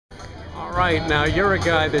All right, now you're a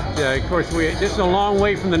guy that, of course, this is a long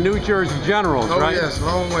way from the New Jersey Generals, right? Oh yes,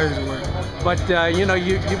 long ways away. But you know,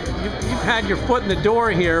 you've had your foot in the door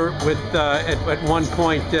here with at one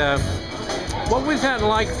point. What was that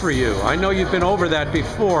like for you? I know you've been over that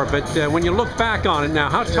before, but when you look back on it now,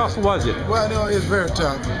 how tough was it? Well, no, it's very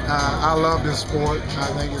tough. I love this sport. I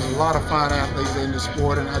think there's a lot of fine athletes in this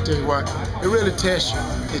sport, and I tell you what, it really tests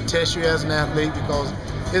you. It tests you as an athlete because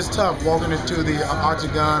it's tough walking into the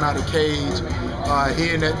octagon out of the cage,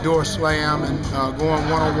 hearing that door slam, and going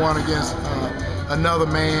one-on-one against another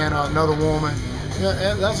man or another woman.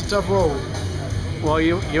 Yeah, that's a tough road. Well,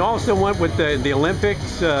 you also went with the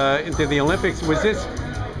Olympics, into the Olympics. Was this,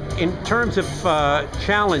 in terms of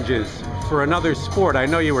challenges for another sport, I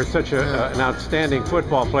know you were such an outstanding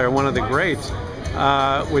football player, one of the greats.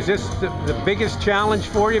 Was this the biggest challenge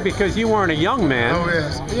for you? Because you weren't a young man. Oh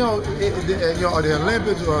yes, the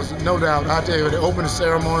Olympics was no doubt. I tell you, the opening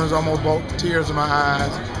ceremonies almost brought tears to my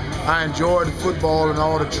eyes. I enjoyed the football and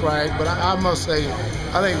all the track, but I must say,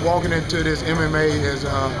 I think walking into this MMA has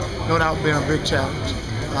no doubt been a big challenge.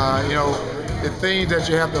 The things that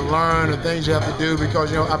you have to learn, the things you have to do,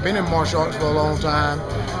 because I've been in martial arts for a long time,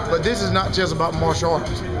 but this is not just about martial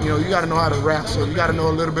arts. You got to know how to wrestle, you got to know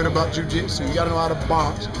a little bit about jiu-jitsu, you got to know how to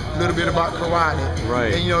box, a little bit about karate.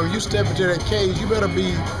 Right. And you step into that cage, you better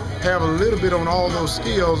have a little bit on all those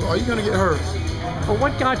skills, or you're gonna get hurt. Well,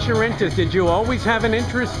 what got your interest? Did you always have an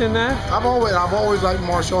interest in that? I've always liked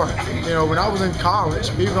martial arts. When I was in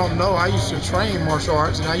college, people don't know, I used to train martial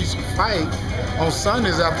arts, and I used to fight on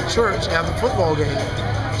Sundays after church, after football game.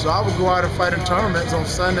 So I would go out and fight in tournaments on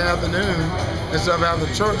Sunday afternoon and stuff after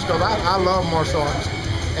church, because I love martial arts.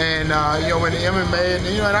 And when the MMA,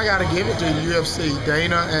 and I got to give it to the UFC,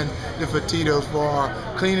 Dana and the Fertitos for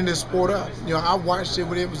cleaning this sport up. I watched it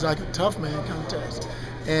when it was like a tough man contest.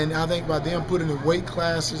 And I think by them putting the weight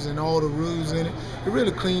classes and all the rules in it, it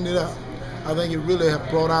really cleaned it up. I think it really have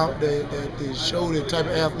brought out the show the type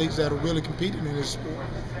of athletes that are really competing in this sport.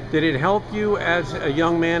 Did it help you as a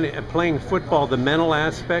young man playing football, the mental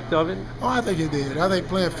aspect of it? Oh, I think it did. I think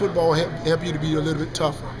playing football help you to be a little bit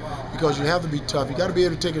tougher, because you have to be tough. You got to be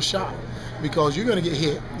able to take a shot, because you're going to get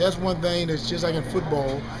hit. That's one thing that's just like in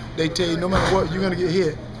football. They tell you no matter what, you're going to get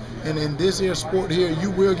hit. And in this here sport here,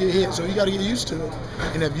 you will get hit, so you got to get used to it.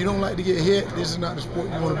 And if you don't like to get hit, this is not the sport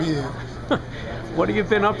you want to be in. What have you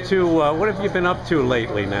been up to? What have you been up to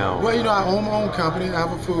lately now? Well, I own my own company. I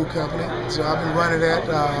have a food company, so I've been running that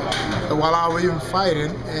while I was even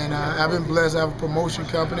fighting. And I've been blessed. I have a promotion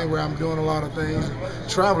company where I'm doing a lot of things,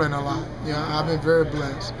 traveling a lot. I've been very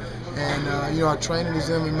blessed. And I train in this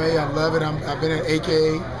MMA. I love it. I've been at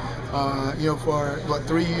AKA, for about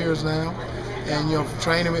 3 years now. And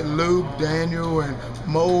training with Luke, Daniel, and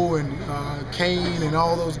Mo, and Kane, and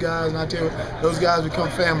all those guys. And I tell you, those guys become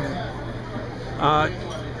family.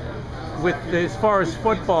 As far as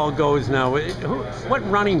football goes now, what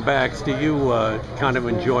running backs do you kind of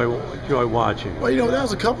enjoy watching? Well,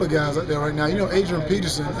 there's a couple of guys out there right now. Adrian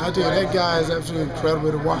Peterson, I tell you, that guy is absolutely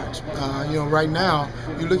incredible to watch. Right now,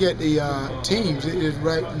 you look at the teams.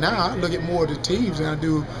 Right now, I look at more of the teams than I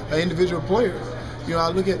do individual players. I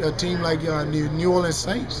look at a team like New Orleans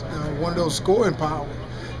Saints, one of those scoring power.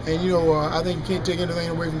 And, I think you can't take anything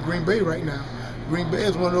away from Green Bay right now. Green Bay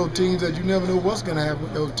is one of those teams that you never know what's going to happen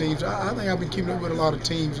with those teams. I think I've been keeping up with a lot of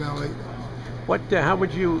teams now lately. How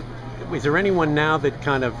would you, is there anyone now that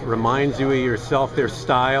kind of reminds you of yourself, their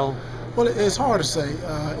style? Well, it's hard to say.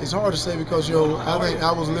 It's hard to say because, I think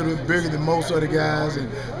I was a little bit bigger than most other guys, and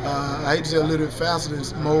I hate to say a little bit faster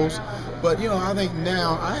than most. But, I think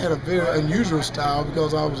now I had a very unusual style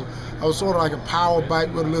because I was sort of like a power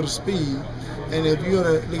bike with a little speed. And if you're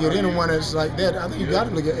going to look at anyone that's like that, I think you got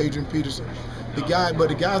to look at Adrian Peterson. But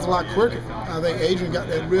the guy's a lot quicker. I think Adrian got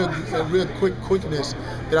that real quickness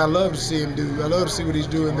that I love to see him do. I love to see what he's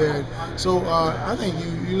doing there. So I think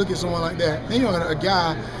you look at someone like that. Then a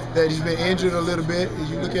guy that he's been injured a little bit.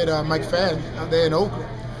 You look at Mike Fadden out there in Oakland.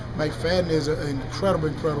 Mike Fadden is an incredible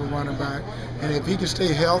running back. And if he can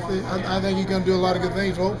stay healthy, I think he's going to do a lot of good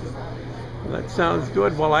things for Oakland. Well, that sounds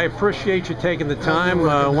good. Well, I appreciate you taking the time.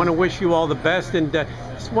 I want to wish you all the best. And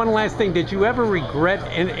just one last thing, did you ever regret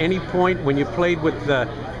at any point when you played with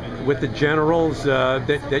the Generals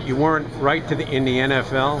that you weren't right in the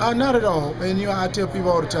NFL? Not at all. And I tell people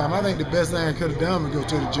all the time, I think the best thing I could have done was go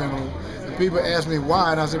to the Generals. And people ask me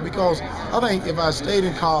why, and I said because I think if I stayed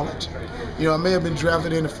in college, I may have been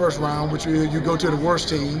drafted in the first round, which you go to the worst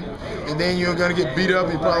team, and then you're going to get beat up.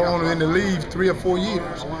 You're probably only in the league 3 or 4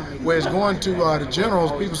 years. Whereas going to the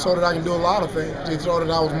Generals, people saw that I can do a lot of things. They saw that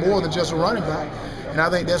I was more than just a running back. and I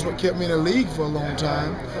think that's what kept me in the league for a long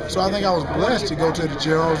time. So I think I was blessed to go to the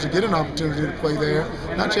Generals, to get an opportunity to play there,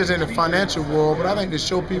 not just in the financial world, but I think to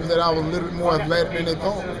show people that I was a little bit more athletic than they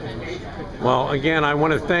thought. Well, again, I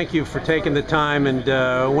want to thank you for taking the time, and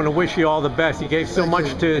I want to wish you all the best. You gave so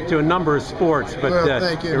much to a number of sports, but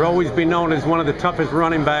thank you, you'll always be known as one of the toughest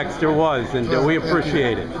running backs there was, and we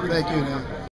appreciate it. Thank you, man.